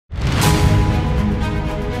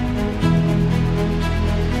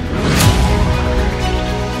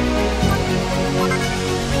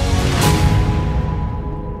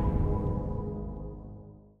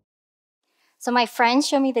So my friend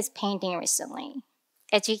showed me this painting recently.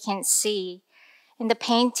 As you can see, in the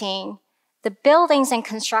painting, the buildings and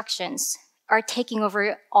constructions are taking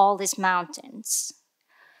over all these mountains.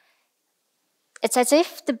 It's as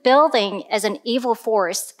if the building is an evil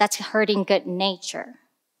force that's hurting good nature.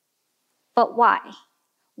 But why?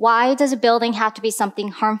 Why does a building have to be something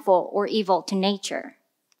harmful or evil to nature?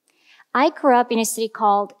 I grew up in a city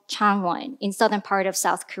called Changwon in southern part of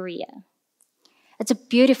South Korea. It's a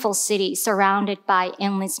beautiful city surrounded by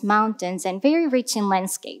endless mountains and very rich in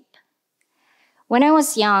landscape. When I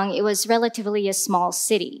was young, it was relatively a small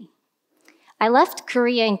city. I left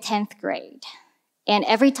Korea in 10th grade. And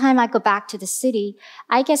every time I go back to the city,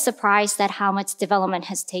 I get surprised at how much development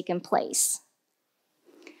has taken place.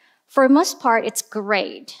 For the most part, it's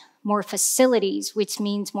great. More facilities, which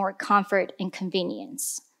means more comfort and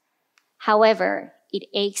convenience. However, it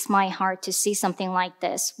aches my heart to see something like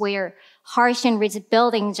this, where harsh and rigid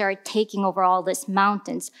buildings are taking over all these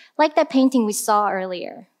mountains, like that painting we saw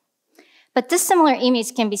earlier. But this similar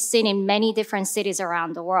image can be seen in many different cities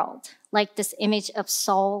around the world, like this image of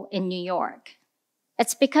Seoul in New York.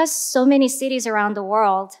 It's because so many cities around the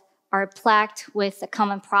world are plagued with a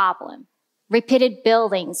common problem: repeated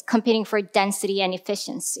buildings competing for density and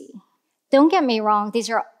efficiency. Don't get me wrong, these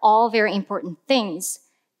are all very important things: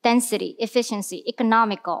 density, efficiency,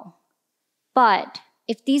 economical. But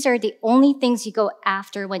if these are the only things you go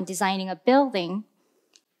after when designing a building,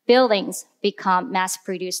 buildings become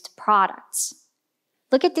mass-produced products.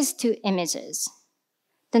 Look at these two images.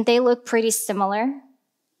 Don't they look pretty similar?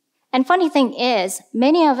 And funny thing is,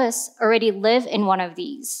 many of us already live in one of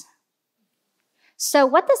these. So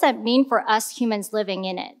what does that mean for us humans living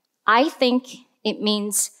in it? I think it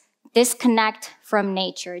means disconnect from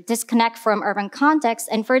nature, disconnect from urban context,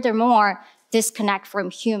 and furthermore, disconnect from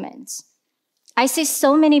humans. I see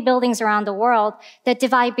so many buildings around the world that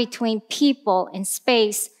divide between people and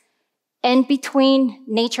space and between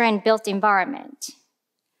nature and built environment.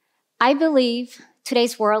 I believe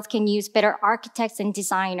today's world can use better architects and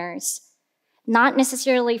designers, not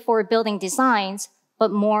necessarily for building designs,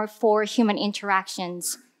 but more for human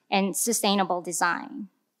interactions and sustainable design.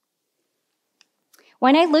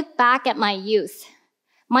 When I look back at my youth,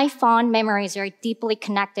 my fond memories are deeply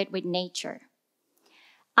connected with nature.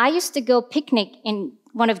 I used to go picnic in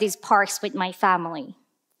one of these parks with my family.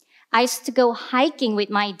 I used to go hiking with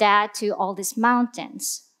my dad to all these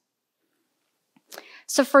mountains.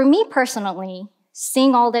 So for me personally,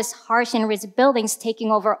 seeing all these harsh and rigid buildings taking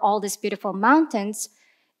over all these beautiful mountains,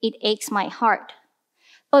 it aches my heart.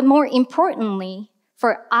 But more importantly,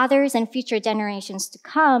 for others and future generations to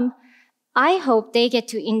come, I hope they get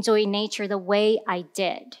to enjoy nature the way I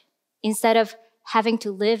did, instead of having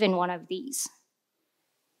to live in one of these.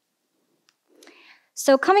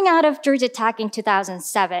 So coming out of Georgia Tech in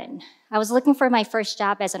 2007, I was looking for my first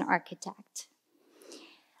job as an architect.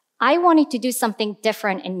 I wanted to do something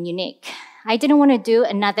different and unique. I didn't want to do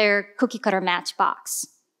another cookie-cutter matchbox.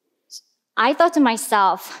 I thought to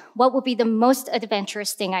myself, what would be the most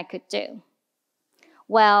adventurous thing I could do?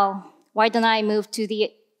 Well, why don't I move to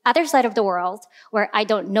the other side of the world where I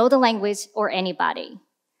don't know the language or anybody?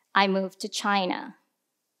 I moved to China.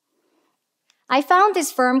 I found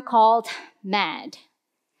this firm called MAD,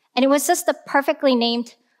 and it was just the perfectly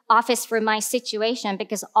named office for my situation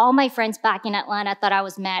because all my friends back in Atlanta thought I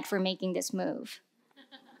was mad for making this move.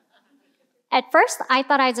 At first, I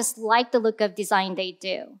thought I just liked the look of design they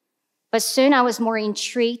do, but soon I was more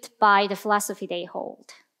intrigued by the philosophy they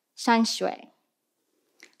hold: shanshui.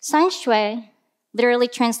 Shanshui literally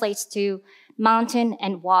translates to mountain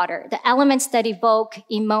and water, the elements that evoke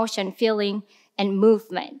emotion, feeling, and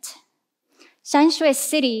movement. Shanshui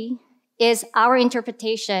City is our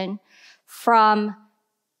interpretation from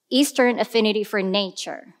Eastern affinity for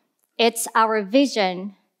nature. It's our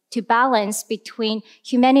vision to balance between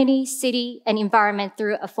humanity, city, and environment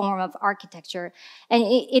through a form of architecture. And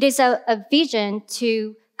it is a vision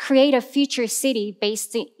to create a future city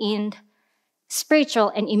based in spiritual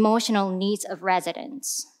and emotional needs of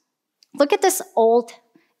residents. Look at this old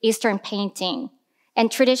Eastern painting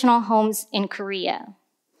and traditional homes in Korea.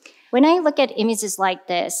 When I look at images like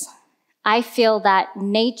this, I feel that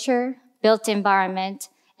nature, built environment,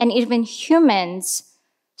 and even humans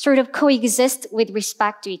sort of coexist with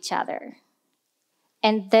respect to each other.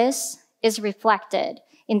 And this is reflected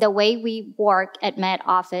in the way we work at Met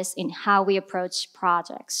Office in how we approach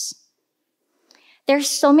projects. There's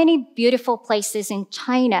so many beautiful places in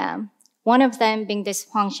China, one of them being this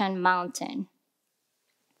Huangshan Mountain.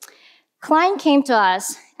 Client came to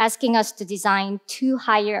us asking us to design 2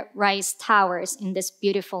 high-rise towers in this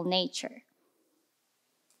beautiful nature.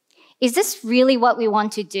 Is this really what we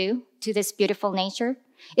want to do to this beautiful nature?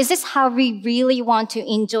 Is this how we really want to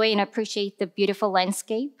enjoy and appreciate the beautiful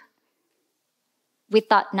landscape? We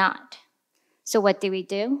thought not. So what did we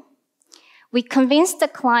do? We convinced the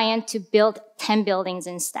client to build 10 buildings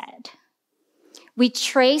instead. We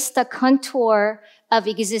traced the contour of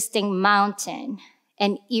existing mountain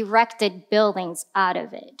and erected buildings out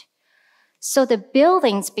of it. So the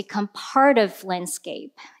buildings become part of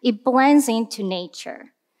landscape. It blends into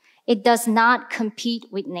nature. It does not compete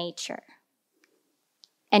with nature.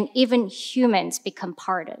 And even humans become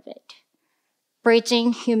part of it,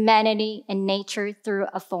 bridging humanity and nature through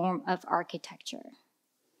a form of architecture.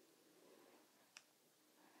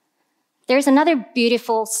 There's another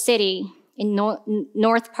beautiful city in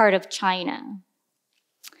north part of China.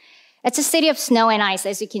 It's a city of snow and ice,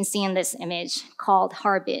 as you can see in this image, called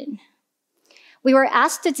Harbin. We were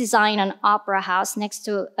asked to design an opera house next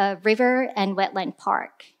to a river and wetland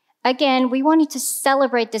park. Again, we wanted to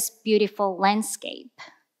celebrate this beautiful landscape.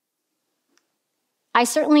 I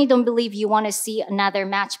certainly don't believe you want to see another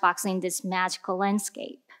matchbox in this magical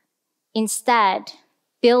landscape. Instead,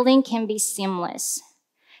 building can be seamless,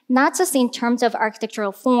 not just in terms of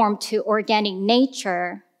architectural form to organic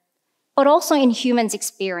nature, but also in humans'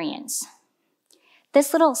 experience.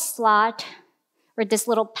 This little slot or this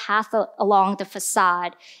little path along the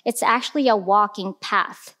facade, it's actually a walking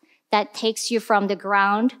path that takes you from the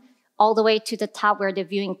ground all the way to the top where the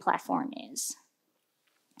viewing platform is.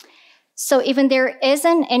 So even there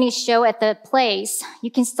isn't any show at the place,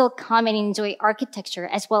 you can still come and enjoy architecture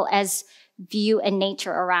as well as view and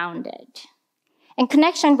nature around it. And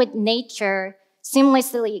connection with nature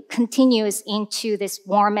seamlessly continues into this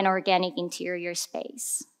warm and organic interior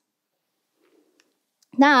space.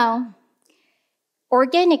 Now,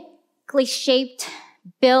 organically shaped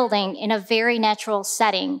building in a very natural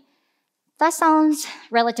setting, that sounds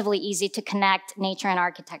relatively easy to connect nature and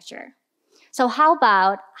architecture. So how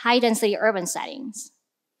about high-density urban settings?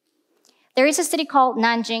 There is a city called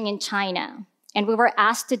Nanjing in China, and we were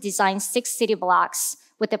asked to design 6 city blocks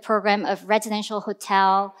with a program of residential,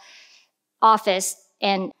 hotel, office,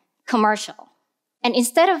 and commercial. And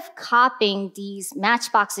instead of copying these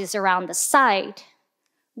matchboxes around the site,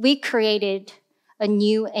 we created a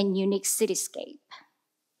new and unique cityscape.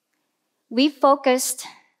 We focused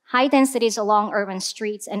high densities along urban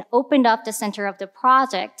streets and opened up the center of the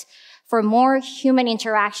project for more human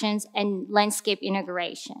interactions and landscape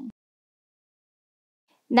integration.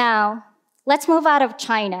 Now, let's move out of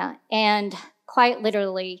China, and quite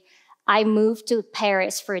literally, I moved to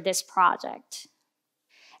Paris for this project.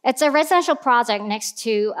 It's a residential project next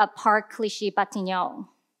to a Parc Clichy-Batignolles.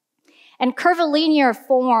 And curvilinear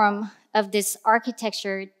form of this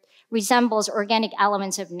architecture resembles organic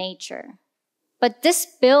elements of nature. But this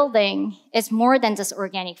building is more than just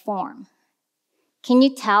organic form. Can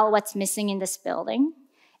you tell what's missing in this building?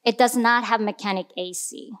 It does not have mechanic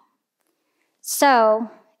AC. So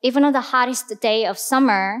even on the hottest day of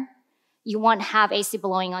summer, you won't have AC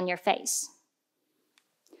blowing on your face.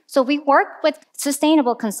 So we work with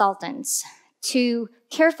sustainable consultants to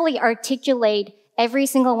carefully articulate every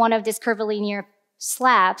single one of these curvilinear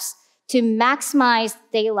slabs to maximize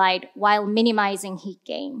daylight while minimizing heat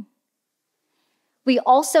gain. We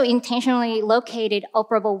also intentionally located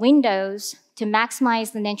operable windows to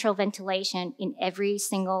maximize the natural ventilation in every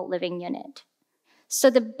single living unit.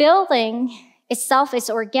 So the building itself is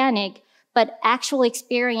organic, but actual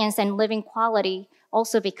experience and living quality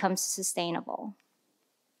also becomes sustainable.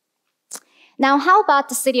 Now, how about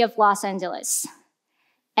the city of Los Angeles?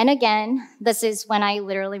 And again, this is when I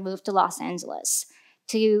literally moved to Los Angeles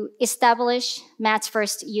to establish Matt's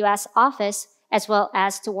first US office, as well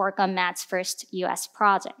as to work on Matt's first US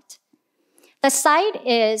project. The site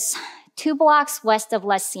is 2 blocks west of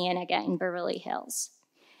La Cienega in Beverly Hills.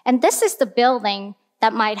 And this is the building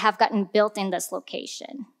that might have gotten built in this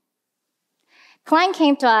location. Client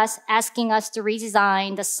came to us asking us to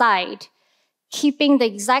redesign the site, keeping the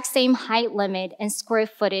exact same height limit and square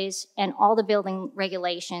footage and all the building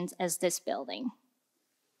regulations as this building.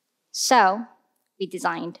 So we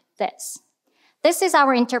designed this. This is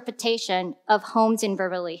our interpretation of homes in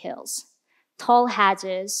Beverly Hills. Tall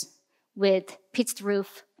hedges with pitched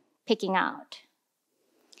roof peeking out.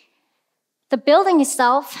 The building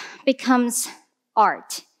itself becomes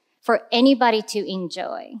art for anybody to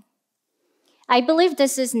enjoy. I believe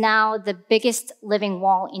this is now the biggest living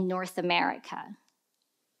wall in North America.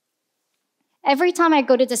 Every time I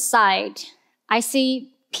go to the site, I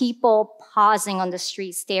see people pausing on the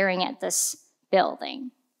street staring at this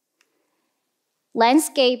building.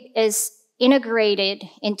 Landscape is integrated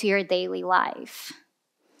into your daily life.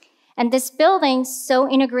 And this building's so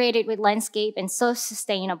integrated with landscape and so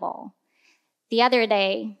sustainable. The other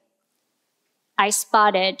day, I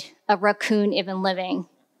spotted a raccoon even living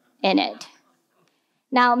in it.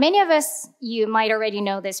 Now, many of us, you might already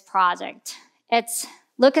know this project. It's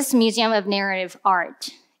Lucas Museum of Narrative Art.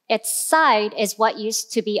 Its site is what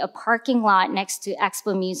used to be a parking lot next to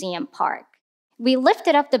Expo Museum Park. We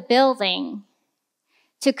lifted up the building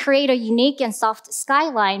to create a unique and soft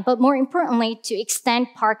skyline, but more importantly, to extend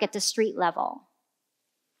park at the street level.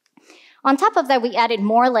 On top of that, we added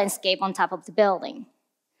more landscape on top of the building.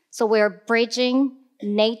 So we're bridging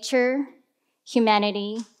nature,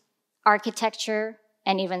 humanity, architecture,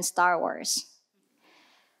 and even Star Wars.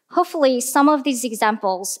 Hopefully, some of these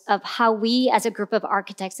examples of how we as a group of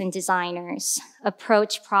architects and designers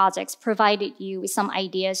approach projects provided you with some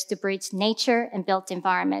ideas to bridge nature and built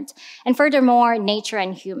environment, and furthermore, nature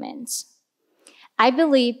and humans. I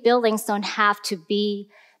believe buildings don't have to be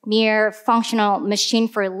mere functional machine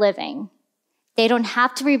for living. They don't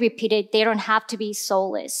have to be repeated. They don't have to be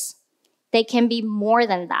soulless. They can be more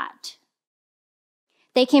than that.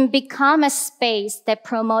 They can become a space that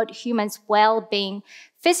promotes humans' well-being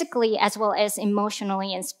physically as well as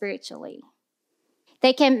emotionally and spiritually.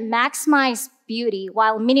 They can maximize beauty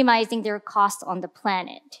while minimizing their cost on the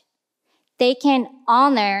planet. They can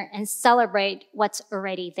honor and celebrate what's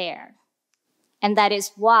already there. And that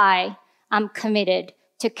is why I'm committed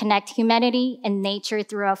to connect humanity and nature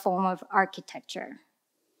through a form of architecture.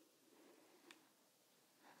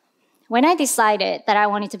 When I decided that I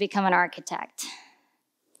wanted to become an architect,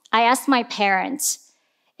 I asked my parents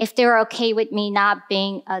if they were okay with me not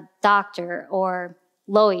being a doctor or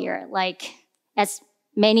lawyer, like as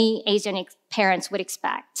many Asian parents would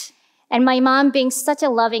expect. And my mom, being such a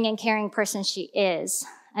loving and caring person she is,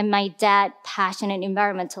 and my dad, passionate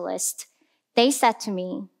environmentalist, they said to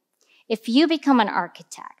me, if you become an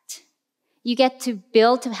architect, you get to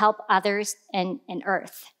build to help others and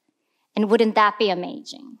Earth. And wouldn't that be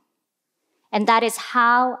amazing? And that is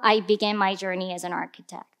how I began my journey as an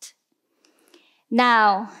architect.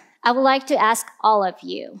 Now, I would like to ask all of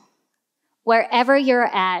you, wherever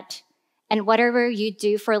you're at and whatever you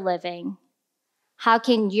do for a living, how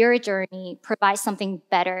can your journey provide something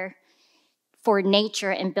better for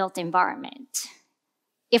nature and built environment?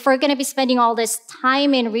 If we're going to be spending all this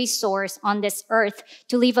time and resource on this earth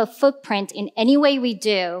to leave a footprint in any way we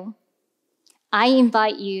do, I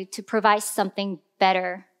invite you to provide something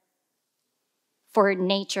better for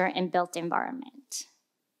nature and built environment.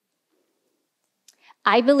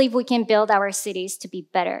 I believe we can build our cities to be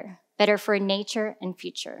better for nature and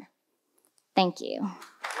future. Thank you.